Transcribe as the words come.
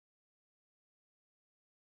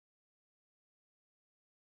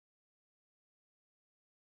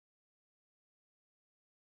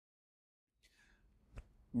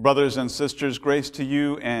Brothers and sisters, grace to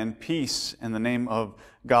you and peace in the name of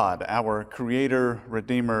God, our Creator,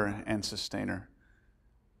 Redeemer, and Sustainer.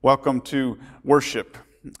 Welcome to worship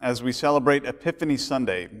as we celebrate Epiphany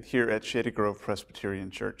Sunday here at Shady Grove Presbyterian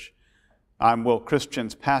Church. I'm Will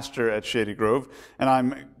Christians, pastor at Shady Grove, and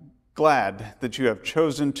I'm glad that you have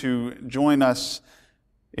chosen to join us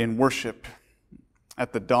in worship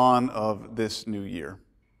at the dawn of this new year.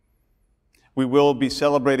 We will be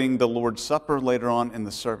celebrating the Lord's Supper later on in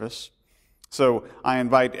the service, so I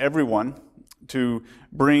invite everyone to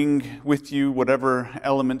bring with you whatever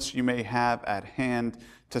elements you may have at hand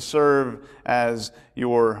to serve as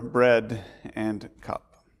your bread and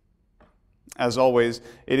cup. As always,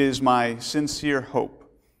 it is my sincere hope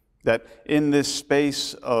that in this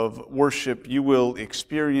space of worship you will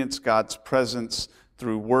experience God's presence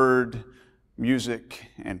through word, music,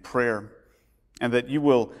 and prayer, and that you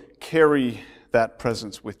will carry that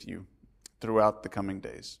presence with you throughout the coming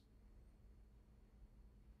days.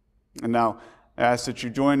 And now, I ask that you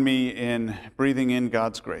join me in breathing in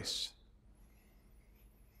God's grace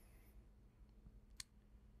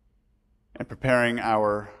and preparing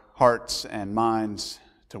our hearts and minds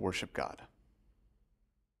to worship God.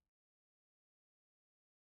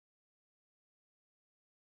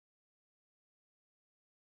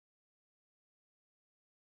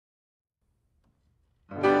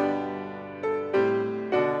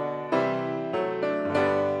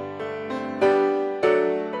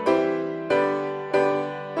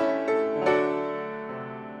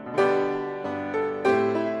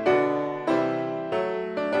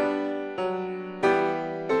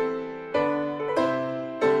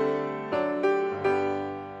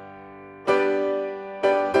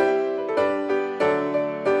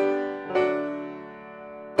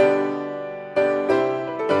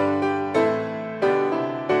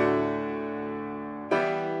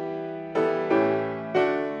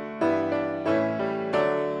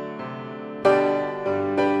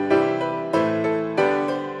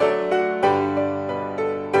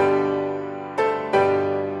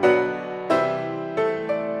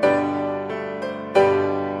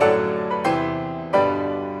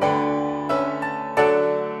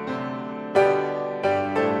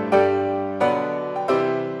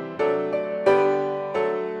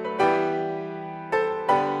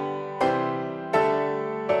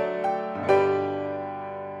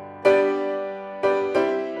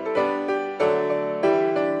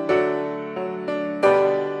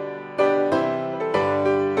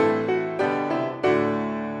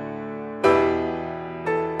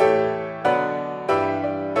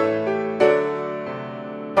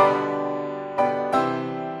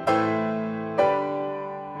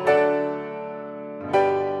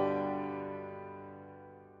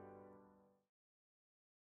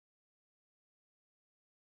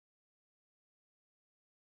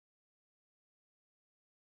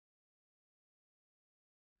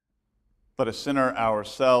 Let us center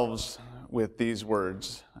ourselves with these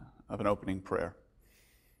words of an opening prayer.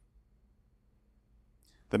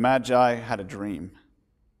 The Magi had a dream.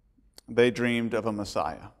 They dreamed of a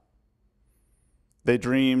Messiah. They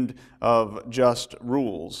dreamed of just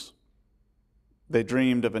rules. They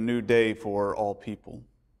dreamed of a new day for all people.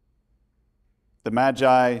 The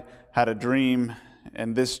Magi had a dream,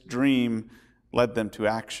 and this dream led them to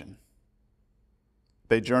action.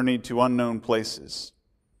 They journeyed to unknown places.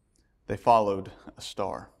 They followed a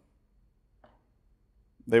star.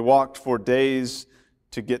 They walked for days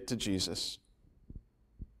to get to Jesus.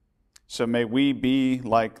 So may we be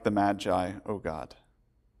like the Magi, O God.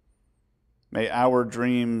 May our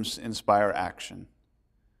dreams inspire action.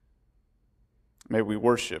 May we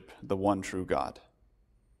worship the one true God.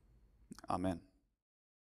 Amen.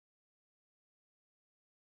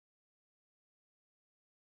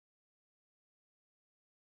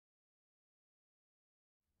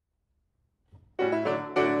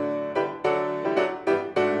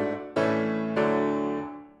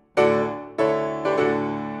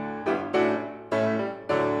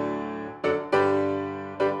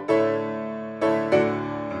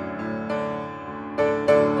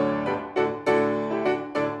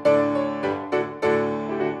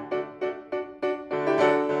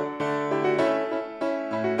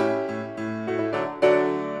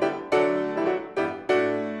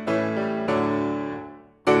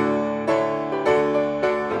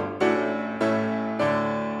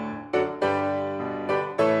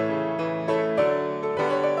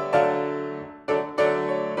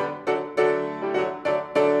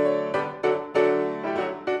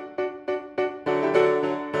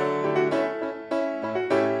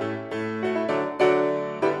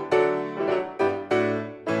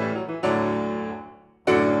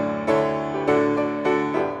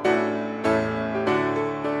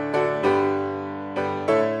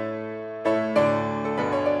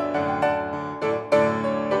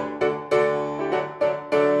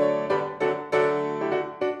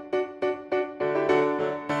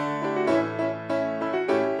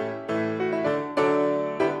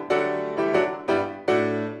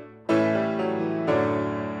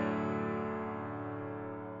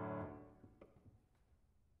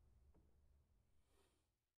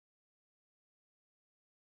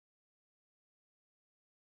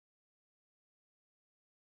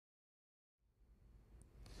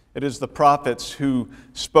 It is the prophets who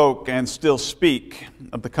spoke and still speak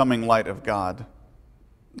of the coming light of God,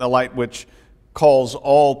 the light which calls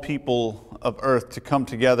all people of earth to come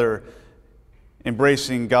together,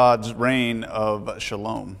 embracing God's reign of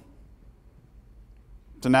shalom.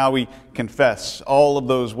 So now we confess all of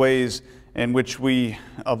those ways in which we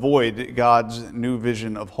avoid God's new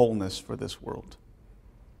vision of wholeness for this world.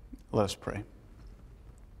 Let us pray.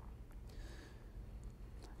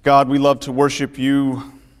 God, we love to worship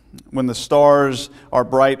you when the stars are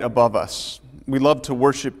bright above us. We love to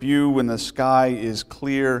worship you when the sky is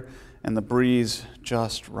clear and the breeze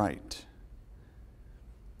just right.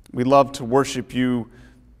 We love to worship you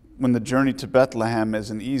when the journey to Bethlehem is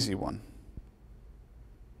an easy one.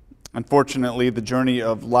 Unfortunately, the journey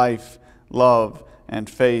of life, love, and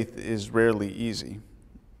faith is rarely easy.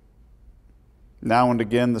 Now and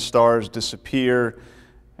again, the stars disappear,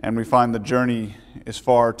 and we find the journey is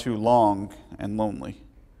far too long and lonely.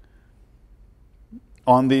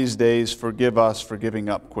 On these days, forgive us for giving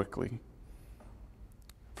up quickly.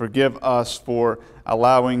 Forgive us for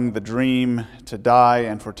allowing the dream to die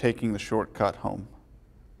and for taking the shortcut home.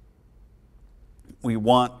 We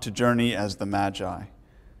want to journey as the Magi.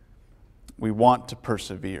 We want to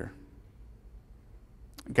persevere.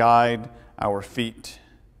 Guide our feet.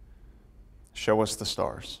 Show us the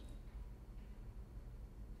stars.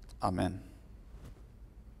 Amen.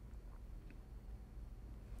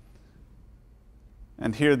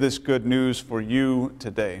 And hear this good news for you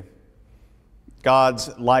today.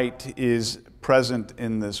 God's light is present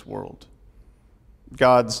in this world.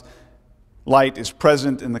 God's light is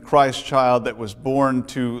present in the Christ child that was born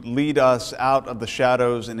to lead us out of the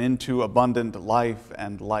shadows and into abundant life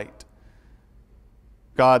and light.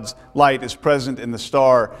 God's light is present in the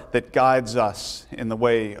star that guides us in the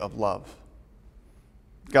way of love.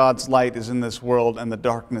 God's light is in this world, and the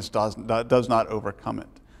darkness does not overcome it.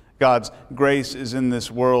 God's grace is in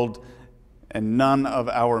this world, and none of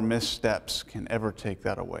our missteps can ever take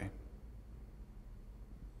that away.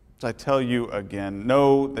 As I tell you again,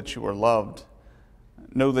 know that you are loved,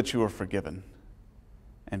 know that you are forgiven,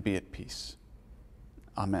 and be at peace.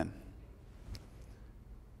 Amen.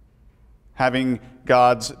 Having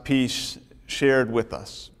God's peace shared with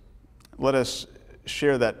us, let us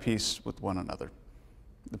share that peace with one another.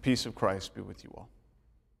 The peace of Christ be with you all.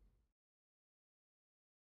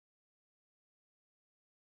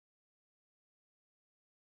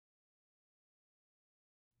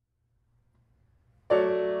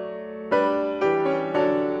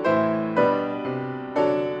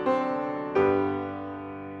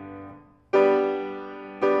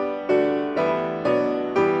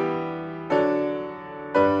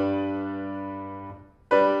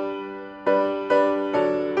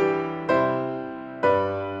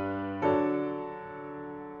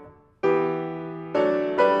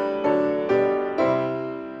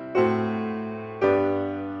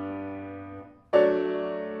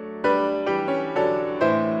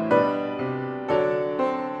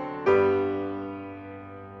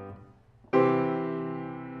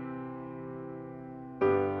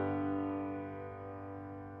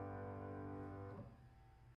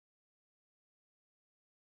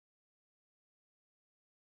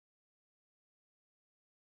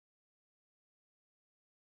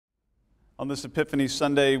 On this Epiphany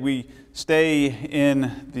Sunday, we stay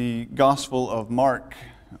in the Gospel of Mark,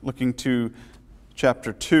 looking to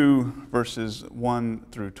chapter 2, verses 1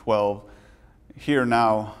 through 12. Hear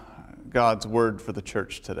now God's word for the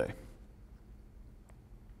church today.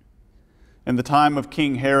 In the time of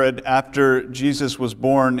King Herod, after Jesus was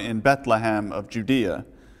born in Bethlehem of Judea,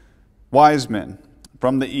 wise men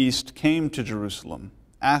from the east came to Jerusalem,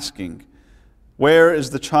 asking, "Where is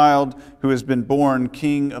the child who has been born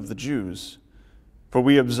King of the Jews? For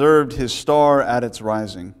we observed his star at its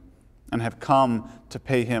rising, and have come to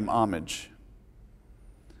pay him homage."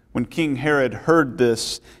 When King Herod heard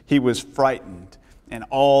this, he was frightened, and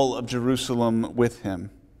all of Jerusalem with him.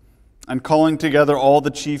 And calling together all the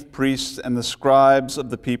chief priests and the scribes of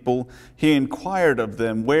the people, he inquired of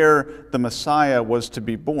them where the Messiah was to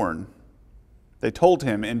be born. They told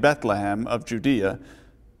him, "In Bethlehem of Judea,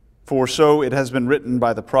 for so it has been written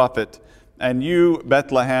by the prophet, 'And you,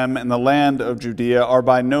 Bethlehem, in the land of Judea, are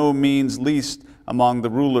by no means least among the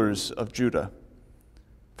rulers of Judah.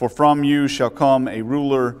 For from you shall come a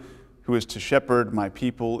ruler who is to shepherd my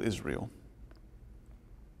people Israel.'"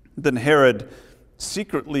 Then Herod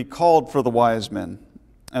secretly called for the wise men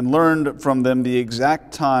and learned from them the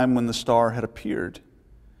exact time when the star had appeared.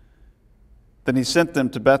 Then he sent them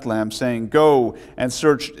to Bethlehem, saying, "Go and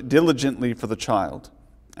search diligently for the child.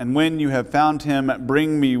 And when you have found him,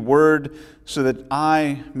 bring me word so that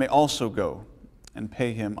I may also go and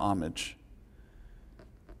pay him homage.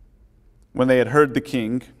 When they had heard the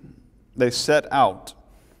king, they set out,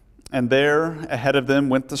 and there ahead of them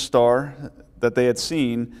went the star that they had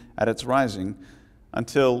seen at its rising,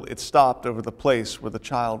 until it stopped over the place where the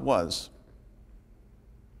child was.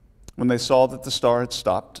 When they saw that the star had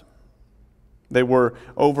stopped, they were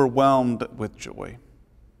overwhelmed with joy.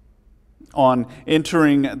 On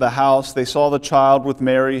entering the house, they saw the child with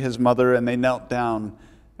Mary, his mother, and they knelt down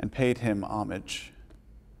and paid him homage.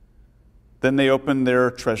 Then they opened their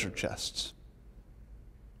treasure chests,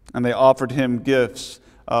 and they offered him gifts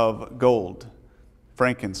of gold,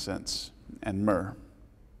 frankincense, and myrrh.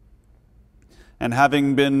 And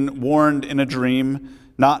having been warned in a dream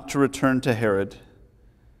not to return to Herod,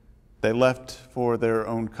 they left for their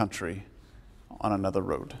own country on another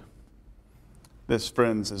road. This,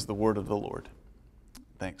 friends, is the word of the Lord.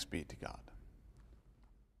 Thanks be to God.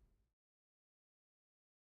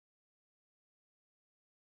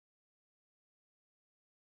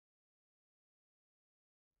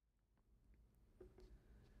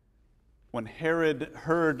 When Herod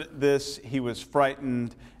heard this, he was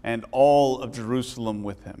frightened, and all of Jerusalem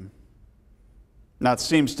with him. Now, it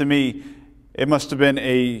seems to me it must have been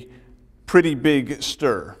a pretty big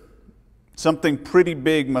stir. Something pretty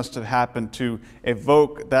big must have happened to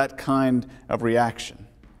evoke that kind of reaction,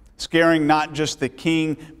 scaring not just the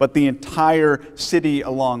king, but the entire city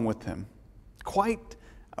along with him. Quite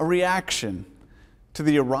a reaction to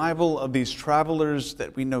the arrival of these travelers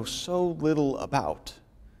that we know so little about.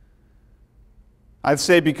 I'd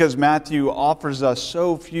say because Matthew offers us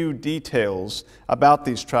so few details about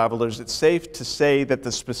these travelers, it's safe to say that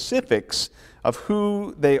the specifics of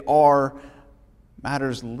who they are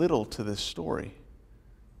matters little to this story.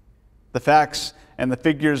 The facts and the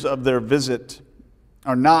figures of their visit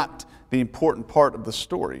are not the important part of the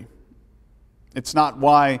story. It's not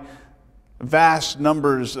why vast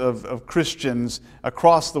numbers of Christians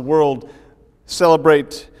across the world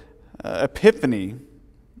celebrate Epiphany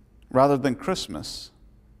rather than Christmas.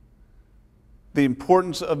 The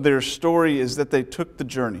importance of their story is that they took the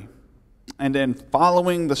journey, and in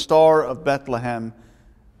following the star of Bethlehem,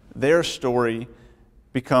 their story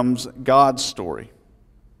becomes God's story,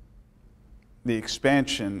 the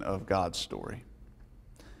expansion of God's story.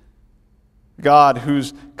 God,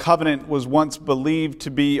 whose covenant was once believed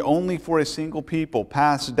to be only for a single people,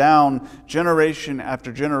 passed down generation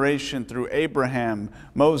after generation through Abraham,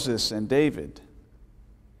 Moses, and David.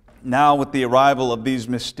 Now, with the arrival of these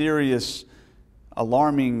mysterious,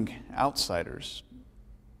 alarming outsiders,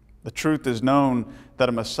 the truth is known that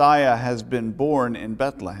a Messiah has been born in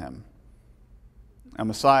Bethlehem. A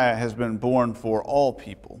Messiah has been born for all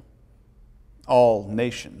people, all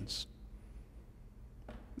nations.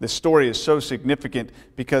 This story is so significant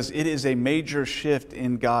because it is a major shift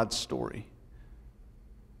in God's story.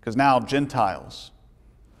 Because now Gentiles,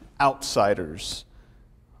 outsiders,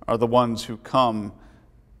 are the ones who come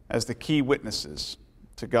as the key witnesses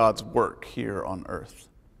to God's work here on earth.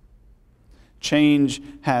 Change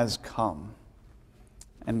has come.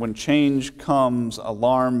 And when change comes,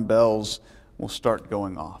 alarm bells will start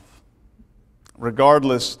going off.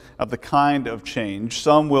 Regardless of the kind of change,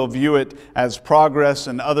 some will view it as progress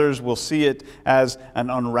and others will see it as an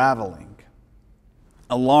unraveling.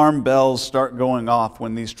 Alarm bells start going off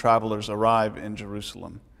when these travelers arrive in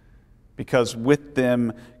Jerusalem, because with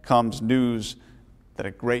them comes news that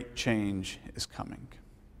a great change is coming.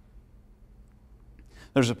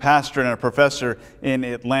 There's a pastor and a professor in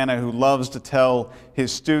Atlanta who loves to tell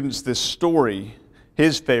his students this story,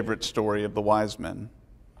 his favorite story of the wise men.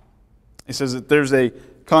 He says that there's a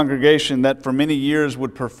congregation that for many years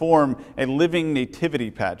would perform a living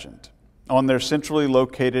nativity pageant on their centrally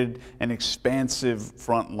located and expansive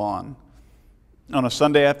front lawn. On a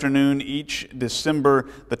Sunday afternoon each December,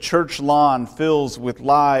 the church lawn fills with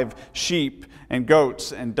live sheep and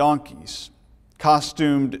goats and donkeys,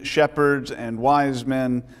 costumed shepherds and wise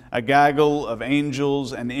men, a gaggle of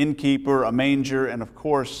angels, an innkeeper, a manger, and of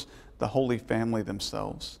course, the Holy Family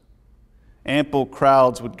themselves. Ample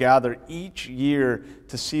crowds would gather each year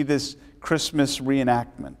to see this Christmas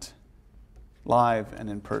reenactment, live and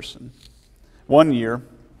in person. One year,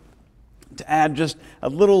 to add just a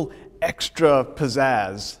little extra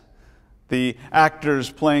pizzazz, the actors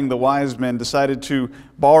playing the wise men decided to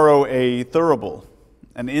borrow a thurible,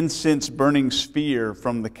 an incense-burning sphere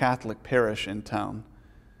from the Catholic parish in town.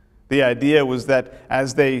 The idea was that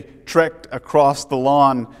as they trekked across the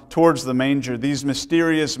lawn towards the manger, these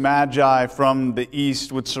mysterious magi from the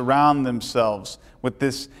east would surround themselves with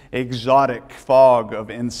this exotic fog of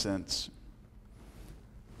incense.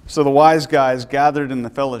 So the wise guys gathered in the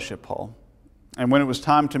fellowship hall, And when it was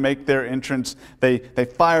time to make their entrance, they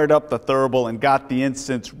fired up the thurible and got the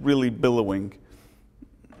incense really billowing.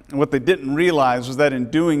 And what they didn't realize was that in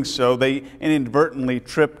doing so, they inadvertently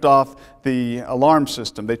tripped off the alarm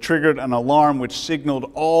system. They triggered an alarm which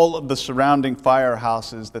signaled all of the surrounding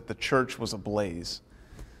firehouses that the church was ablaze.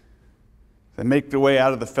 They make their way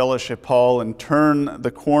out of the fellowship hall and turn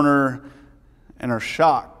the corner and are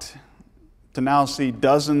shocked to now see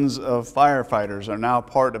dozens of firefighters are now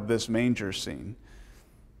part of this manger scene.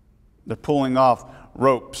 They're pulling off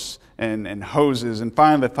ropes and hoses, and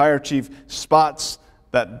finally the fire chief spots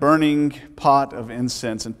that burning pot of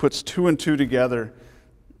incense and puts two and two together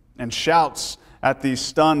and shouts at these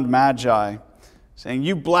stunned magi, saying,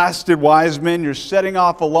 "You blasted wise men, you're setting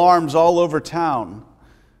off alarms all over town."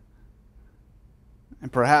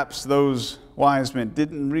 And perhaps those wise men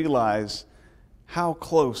didn't realize how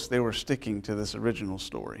close they were sticking to this original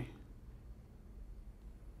story.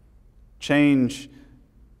 Change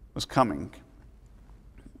was coming.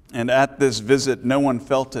 And at this visit, no one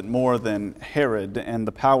felt it more than Herod and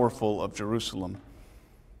the powerful of Jerusalem.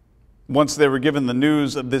 Once they were given the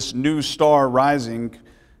news of this new star rising,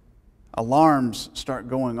 alarms start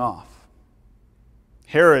going off.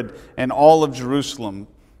 Herod and all of Jerusalem,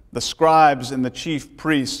 the scribes and the chief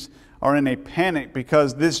priests, are in a panic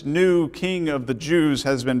because this new king of the Jews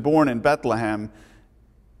has been born in Bethlehem,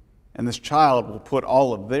 and this child will put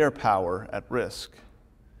all of their power at risk.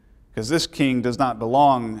 Because this king does not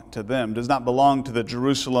belong to them, does not belong to the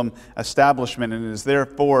Jerusalem establishment, and is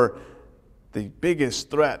therefore the biggest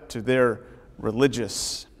threat to their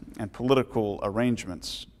religious and political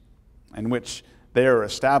arrangements, in which their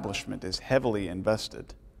establishment is heavily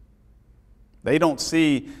invested. They don't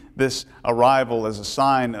see this arrival as a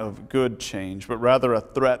sign of good change, but rather a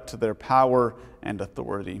threat to their power and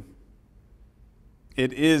authority.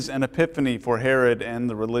 It is an epiphany for Herod and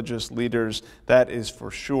the religious leaders, that is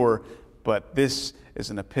for sure, but this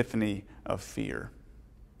is an epiphany of fear.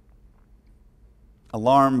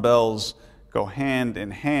 Alarm bells go hand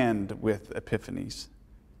in hand with epiphanies,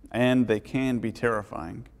 and they can be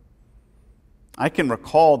terrifying. I can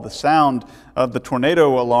recall the sound of the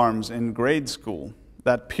tornado alarms in grade school,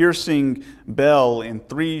 that piercing bell in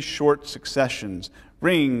 3 short successions.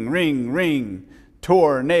 Ring, ring, ring,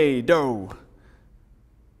 tornado.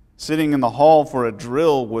 Sitting in the hall for a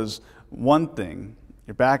drill was one thing.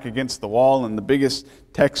 Your back against the wall and the biggest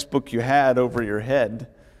textbook you had over your head.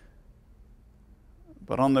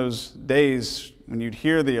 But on those days when you'd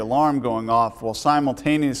hear the alarm going off while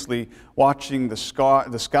simultaneously watching the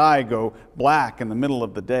sky go black in the middle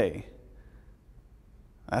of the day,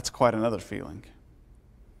 that's quite another feeling.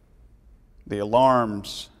 The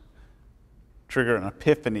alarms trigger an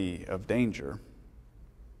epiphany of danger.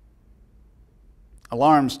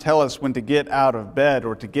 Alarms tell us when to get out of bed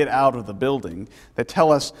or to get out of the building. They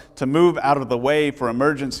tell us to move out of the way for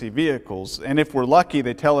emergency vehicles. And if we're lucky,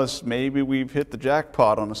 they tell us maybe we've hit the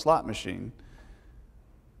jackpot on a slot machine.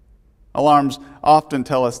 Alarms often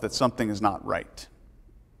tell us that something is not right.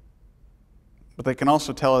 But they can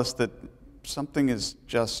also tell us that something is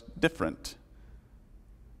just different,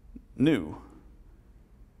 new.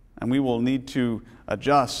 And we will need to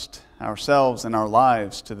adjust ourselves and our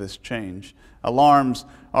lives to this change. Alarms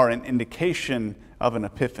are an indication of an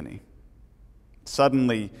epiphany,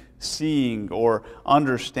 suddenly seeing or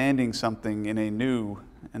understanding something in a new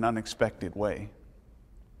and unexpected way.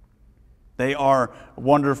 They are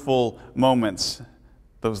wonderful moments,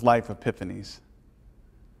 those life epiphanies.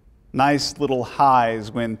 Nice little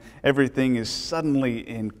highs when everything is suddenly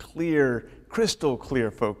in clear, crystal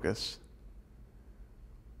clear focus.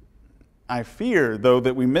 I fear, though,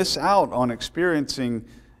 that we miss out on experiencing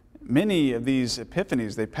many of these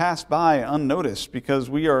epiphanies. They pass by unnoticed because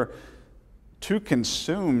we are too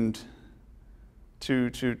consumed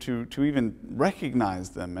to even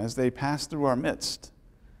recognize them as they pass through our midst.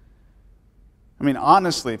 I mean,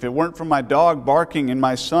 honestly, if it weren't for my dog barking and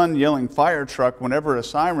my son yelling fire truck whenever a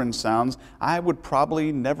siren sounds, I would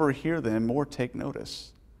probably never hear them or take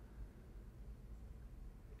notice.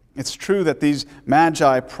 It's true that these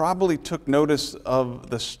magi probably took notice of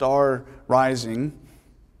the star rising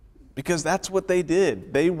because that's what they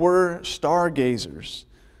did. They were stargazers.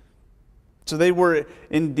 So they were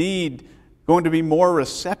indeed going to be more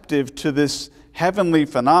receptive to this heavenly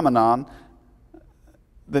phenomenon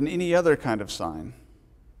than any other kind of sign.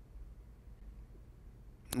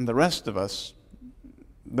 And the rest of us,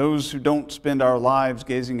 those who don't spend our lives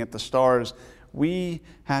gazing at the stars, we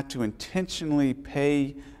had to intentionally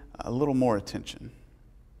pay a little more attention.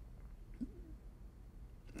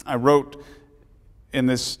 I wrote in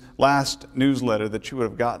this last newsletter that you would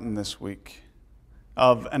have gotten this week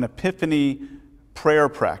of an epiphany prayer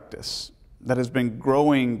practice that has been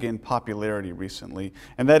growing in popularity recently,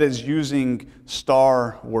 and that is using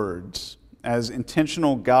star words as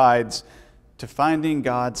intentional guides to finding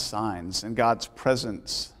God's signs and God's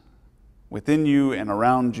presence within you and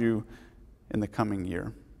around you in the coming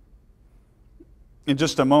year. In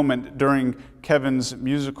just a moment, during Kevin's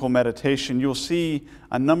musical meditation, you'll see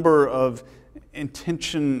a number of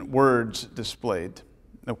intention words displayed.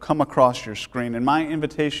 They'll come across your screen. And my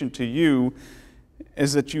invitation to you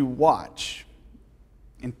is that you watch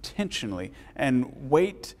intentionally and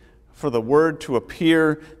wait for the word to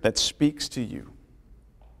appear that speaks to you.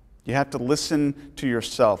 You have to listen to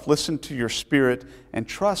yourself, listen to your spirit, and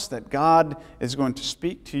trust that God is going to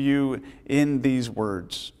speak to you in these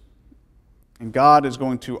words. And God is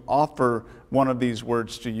going to offer one of these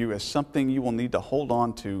words to you as something you will need to hold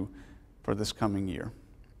on to for this coming year.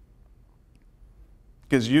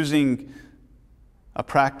 Because using a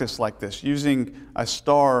practice like this, using a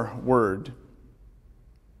star word,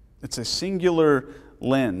 it's a singular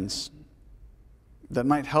lens that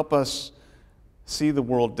might help us see the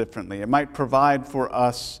world differently. It might provide for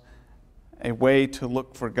us a way to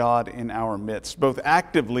look for God in our midst, both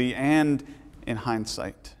actively and in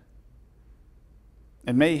hindsight.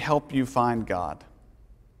 It may help you find God,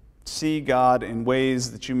 see God in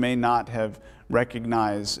ways that you may not have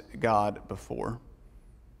recognized God before.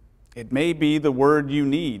 It may be the word you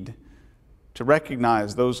need to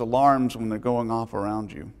recognize those alarms when they're going off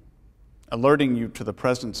around you, alerting you to the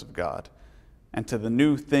presence of God and to the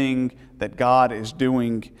new thing that God is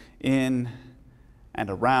doing in and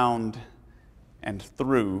around and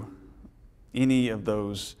through any of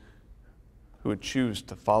those who would choose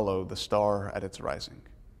to follow the star at its rising.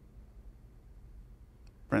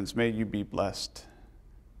 Friends, may you be blessed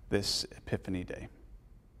this Epiphany Day.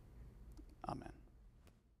 Amen.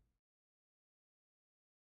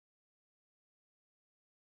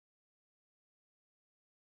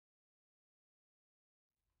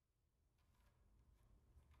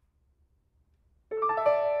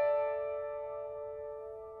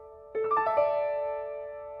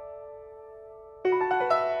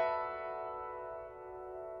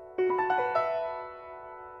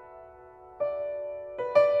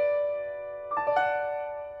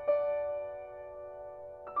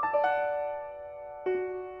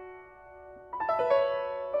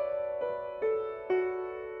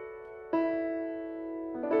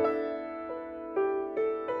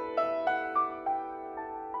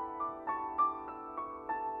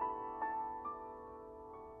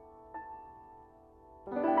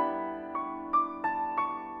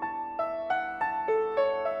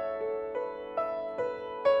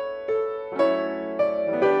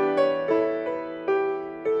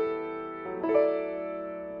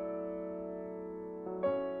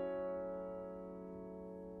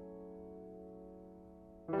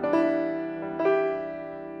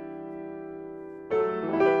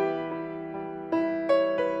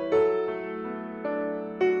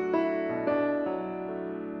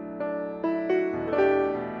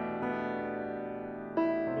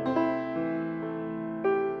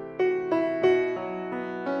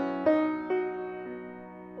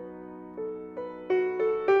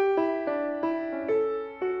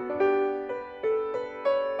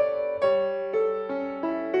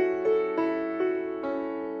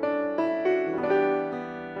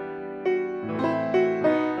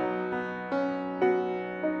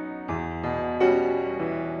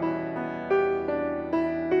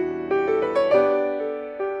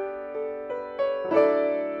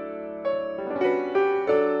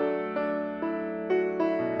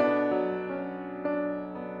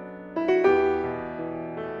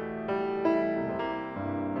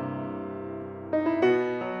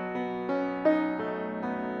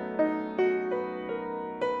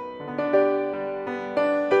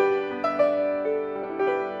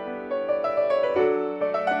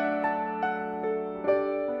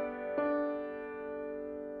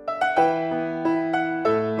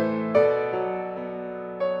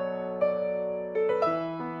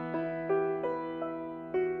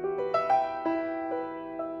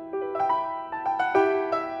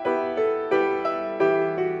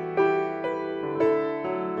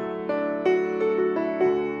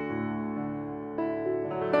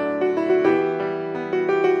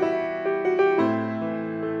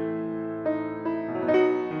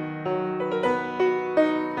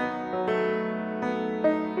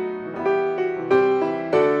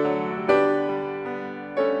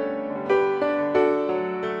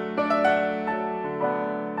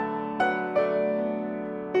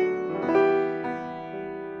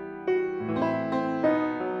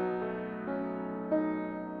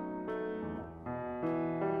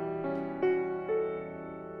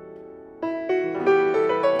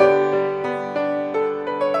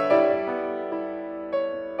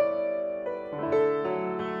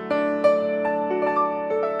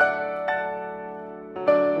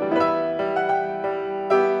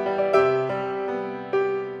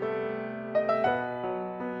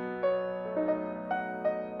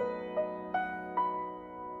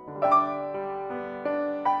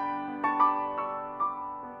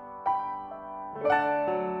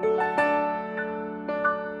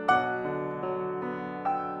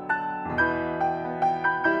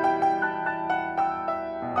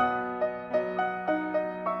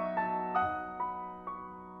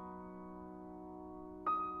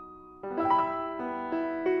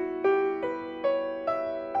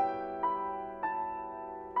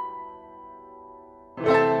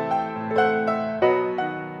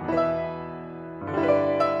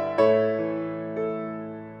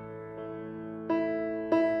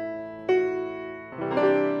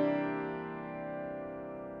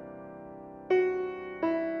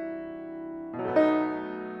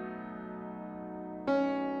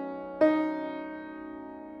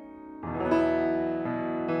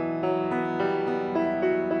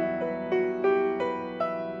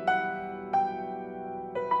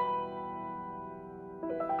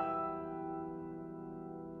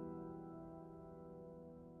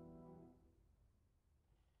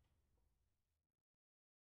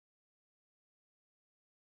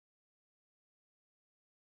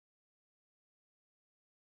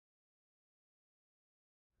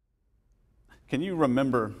 Can you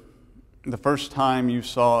remember the first time you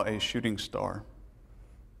saw a shooting star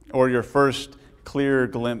or your first clear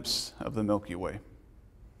glimpse of the Milky Way?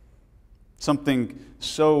 Something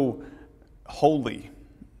so holy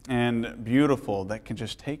and beautiful that can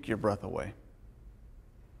just take your breath away.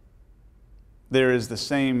 There is the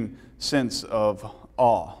same sense of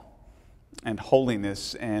awe and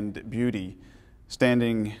holiness and beauty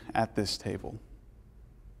standing at this table.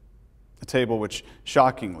 A table which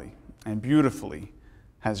shockingly and beautifully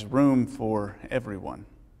has room for everyone.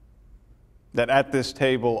 That at this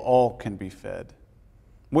table all can be fed.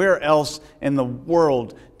 Where else in the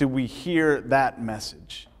world do we hear that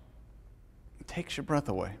message? It takes your breath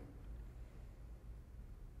away.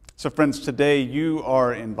 So friends, today you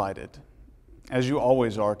are invited, as you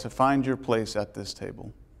always are, to find your place at this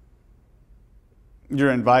table. You're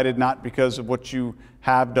invited not because of what you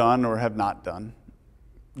have done or have not done.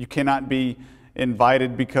 You cannot be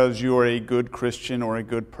invited because you are a good Christian or a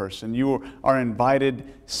good person. You are invited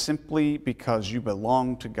simply because you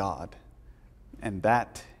belong to God, and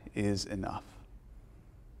that is enough.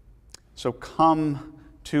 So come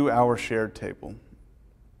to our shared table.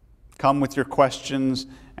 Come with your questions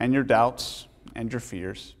and your doubts and your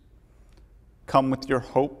fears. Come with your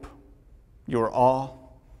hope, your awe,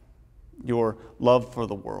 your love for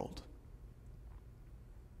the world.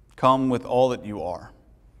 Come with all that you are,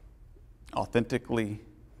 authentically,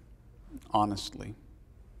 honestly.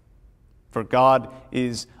 For God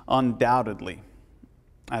is undoubtedly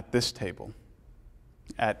at this table,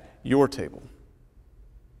 at your table,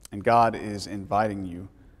 and God is inviting you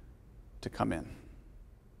to come in.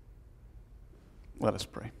 Let us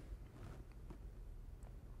pray.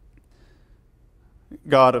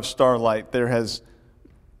 God of starlight, there has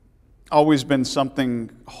always been something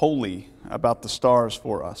holy about the stars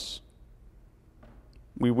for us.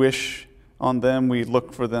 We wish on them, we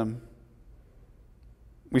look for them.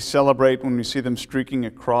 We celebrate when we see them streaking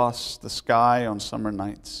across the sky on summer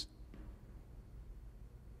nights.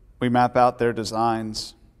 We map out their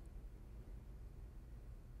designs,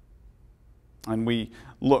 and we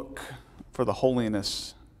look for the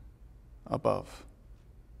holiness above.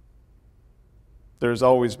 There's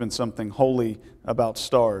always been something holy about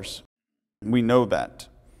stars. We know that.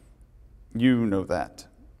 You know that.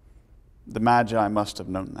 The Magi must have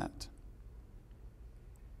known that.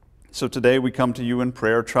 So today we come to you in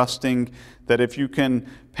prayer, trusting that if you can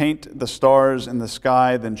paint the stars in the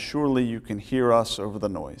sky, then surely you can hear us over the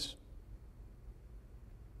noise.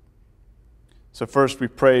 So first we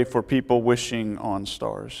pray for people wishing on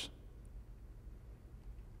stars.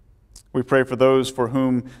 We pray for those for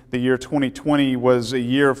whom the year 2020 was a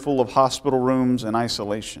year full of hospital rooms and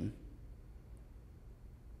isolation.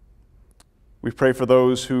 We pray for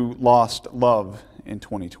those who lost love in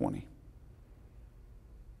 2020.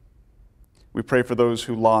 We pray for those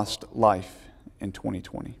who lost life in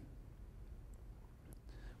 2020.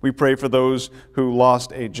 We pray for those who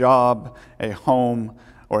lost a job, a home,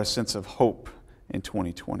 or a sense of hope in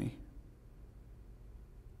 2020.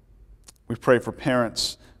 We pray for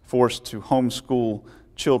parents forced to homeschool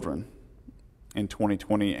children in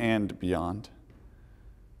 2020 and beyond.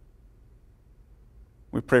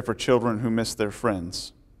 We pray for children who miss their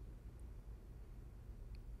friends.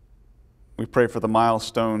 We pray for the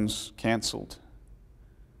milestones canceled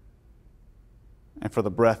and for the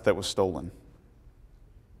breath that was stolen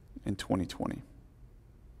in 2020.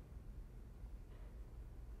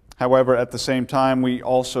 However, at the same time, we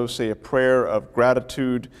also say a prayer of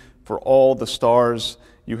gratitude for all the stars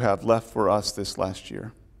you have left for us this last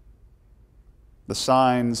year, the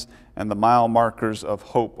signs and the mile markers of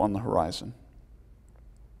hope on the horizon.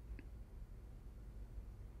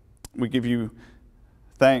 We give you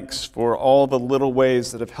thanks for all the little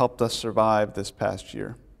ways that have helped us survive this past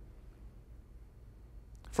year,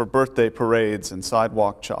 for birthday parades and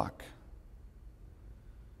sidewalk chalk,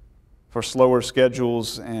 for slower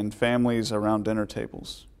schedules and families around dinner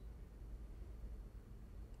tables,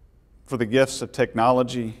 for the gifts of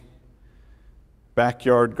technology,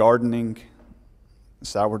 backyard gardening,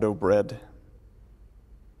 sourdough bread.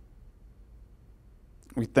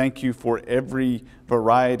 We thank you for every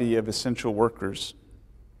variety of essential workers,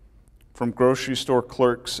 from grocery store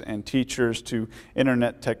clerks and teachers to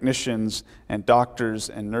internet technicians and doctors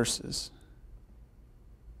and nurses.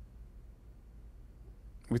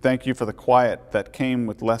 We thank you for the quiet that came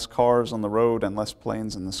with less cars on the road and less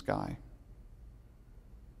planes in the sky.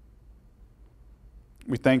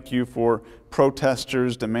 We thank you for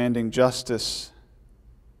protesters demanding justice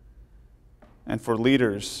and for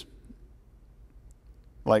leaders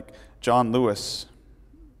like John Lewis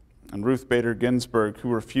and Ruth Bader Ginsburg who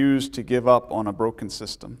refused to give up on a broken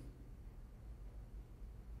system.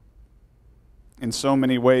 In so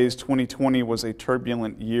many ways, 2020 was a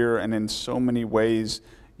turbulent year, and in so many ways,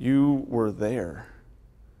 you were there,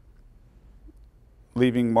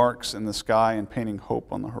 leaving marks in the sky and painting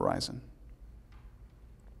hope on the horizon.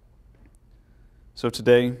 So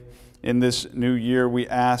today, in this new year, we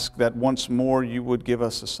ask that once more you would give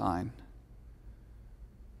us a sign.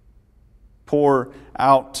 Pour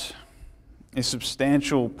out a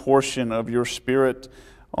substantial portion of your Spirit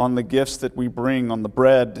on the gifts that we bring, on the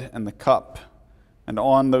bread and the cup, and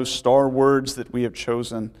on those star words that we have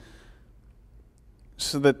chosen,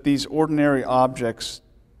 so that these ordinary objects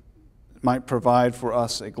might provide for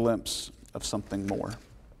us a glimpse of something more.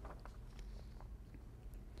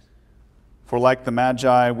 For like the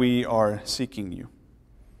Magi, we are seeking you.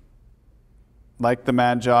 Like the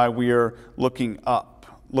Magi, we are looking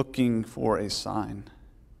up, looking for a sign.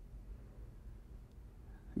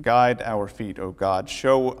 Guide our feet, O God.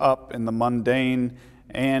 Show up in the mundane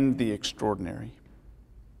and the extraordinary.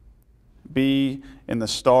 Be in the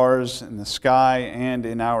stars, in the sky, and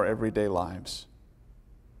in our everyday lives.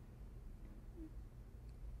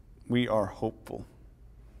 We are hopeful.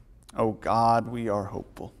 O God, we are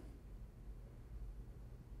hopeful.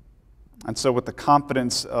 And so with the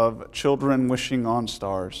confidence of children wishing on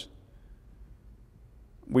stars,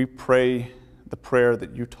 we pray the prayer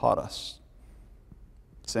that you taught us,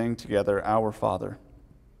 saying together, Our Father,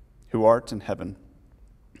 who art in heaven,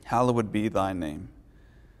 hallowed be thy name.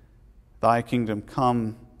 Thy kingdom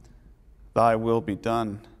come, thy will be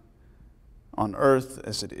done, on earth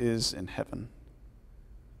as it is in heaven.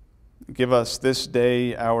 Give us this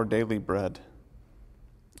day our daily bread,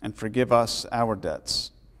 and forgive us our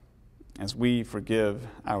debts, as we forgive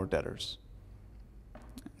our debtors.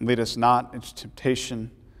 Lead us not into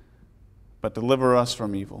temptation, but deliver us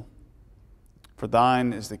from evil. For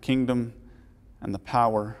thine is the kingdom, and the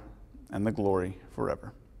power, and the glory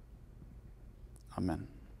forever. Amen.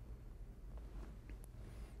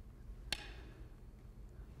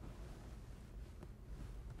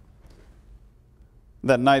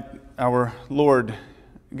 That night, our Lord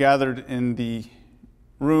gathered in the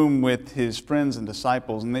room with his friends and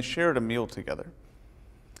disciples, and they shared a meal together.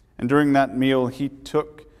 And during that meal, he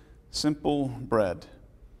took simple bread.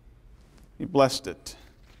 He blessed it,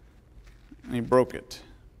 and he broke it.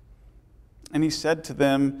 And he said to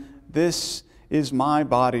them, This is my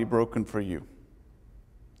body broken for you.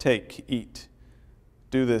 Take, eat.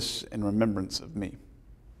 Do this in remembrance of me.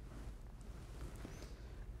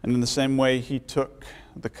 And in the same way, he took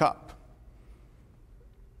the cup.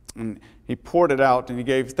 And he poured it out, and he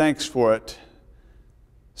gave thanks for it,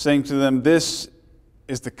 saying to them, This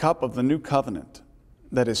is the cup of the new covenant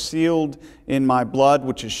that is sealed in my blood,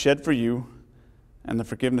 which is shed for you, and the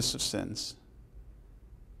forgiveness of sins.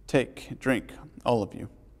 Take, drink, all of you.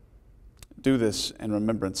 Do this in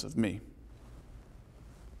remembrance of me.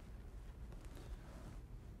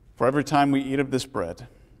 For every time we eat of this bread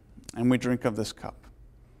and we drink of this cup,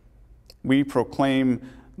 we proclaim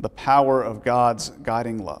the power of God's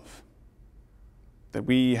guiding love that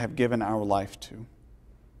we have given our life to,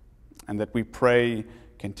 and that we pray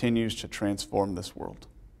continues to transform this world.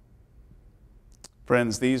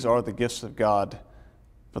 Friends, these are the gifts of God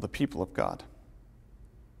for the people of God,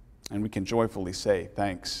 and we can joyfully say,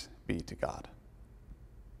 Thanks be to God.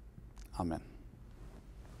 Amen.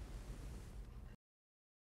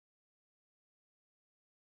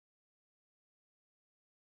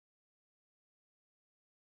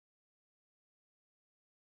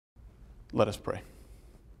 Let us pray.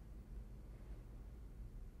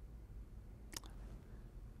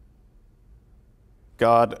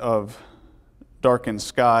 God of darkened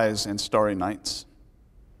skies and starry nights,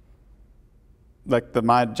 like the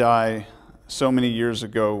Magi so many years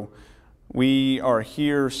ago, we are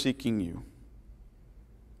here seeking you.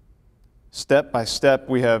 Step by step,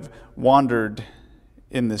 we have wandered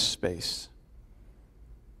in this space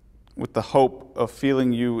with the hope of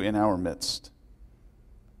feeling you in our midst.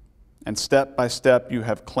 And step by step, you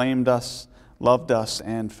have claimed us, loved us,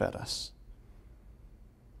 and fed us.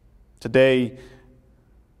 Today,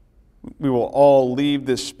 we will all leave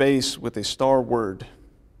this space with a star word.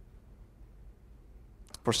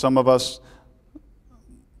 For some of us,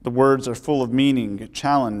 the words are full of meaning, a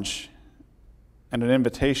challenge, and an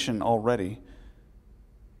invitation already.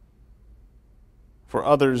 For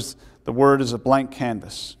others, the word is a blank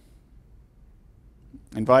canvas,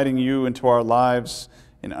 inviting you into our lives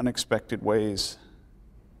in unexpected ways.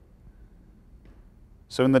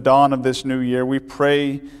 So in the dawn of this new year, we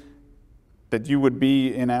pray that you would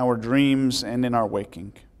be in our dreams and in our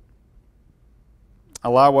waking.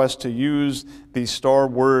 Allow us to use these star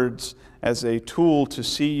words as a tool to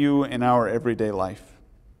see you in our everyday life.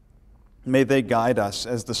 May they guide us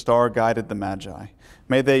as the star guided the Magi.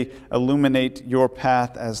 May they illuminate your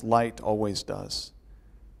path as light always does.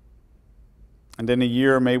 And in a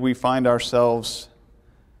year, may we find ourselves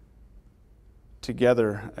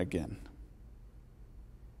together again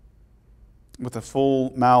with a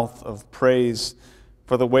full mouth of praise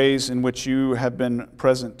for the ways in which you have been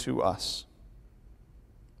present to us,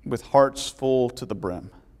 with hearts full to the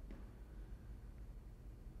brim.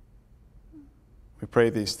 We pray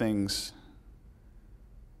these things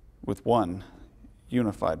with one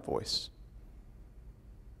unified voice.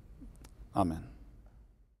 Amen.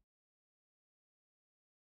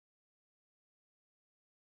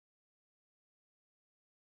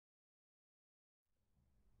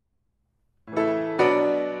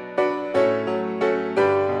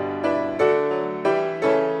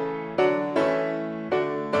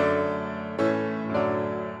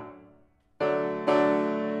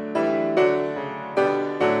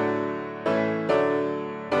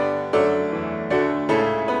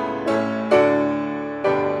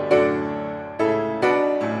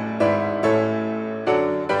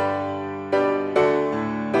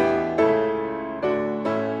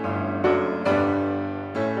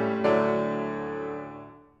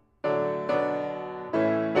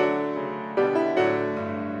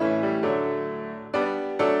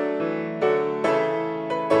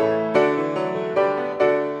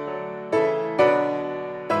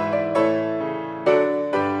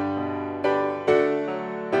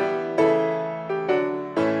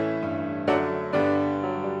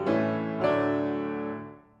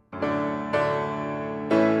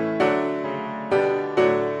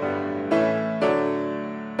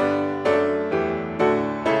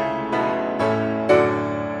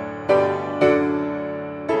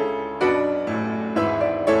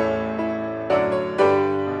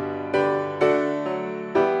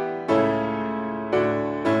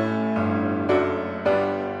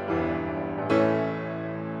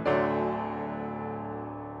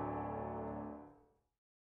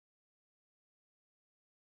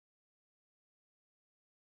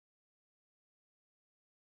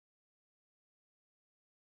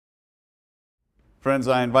 Friends,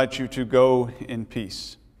 I invite you to go in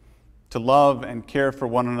peace, to love and care for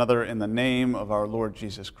one another in the name of our Lord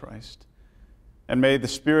Jesus Christ. And may the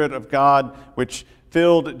Spirit of God, which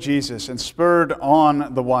filled Jesus and spurred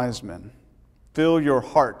on the wise men, fill your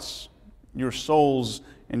hearts, your souls,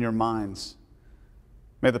 and your minds.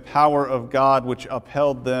 May the power of God, which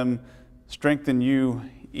upheld them, strengthen you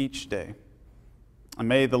each day. And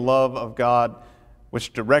may the love of God,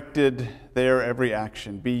 which directed their every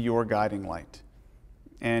action, be your guiding light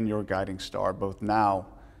and your guiding star, both now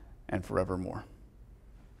and forevermore.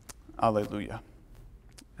 Alleluia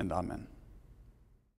and amen.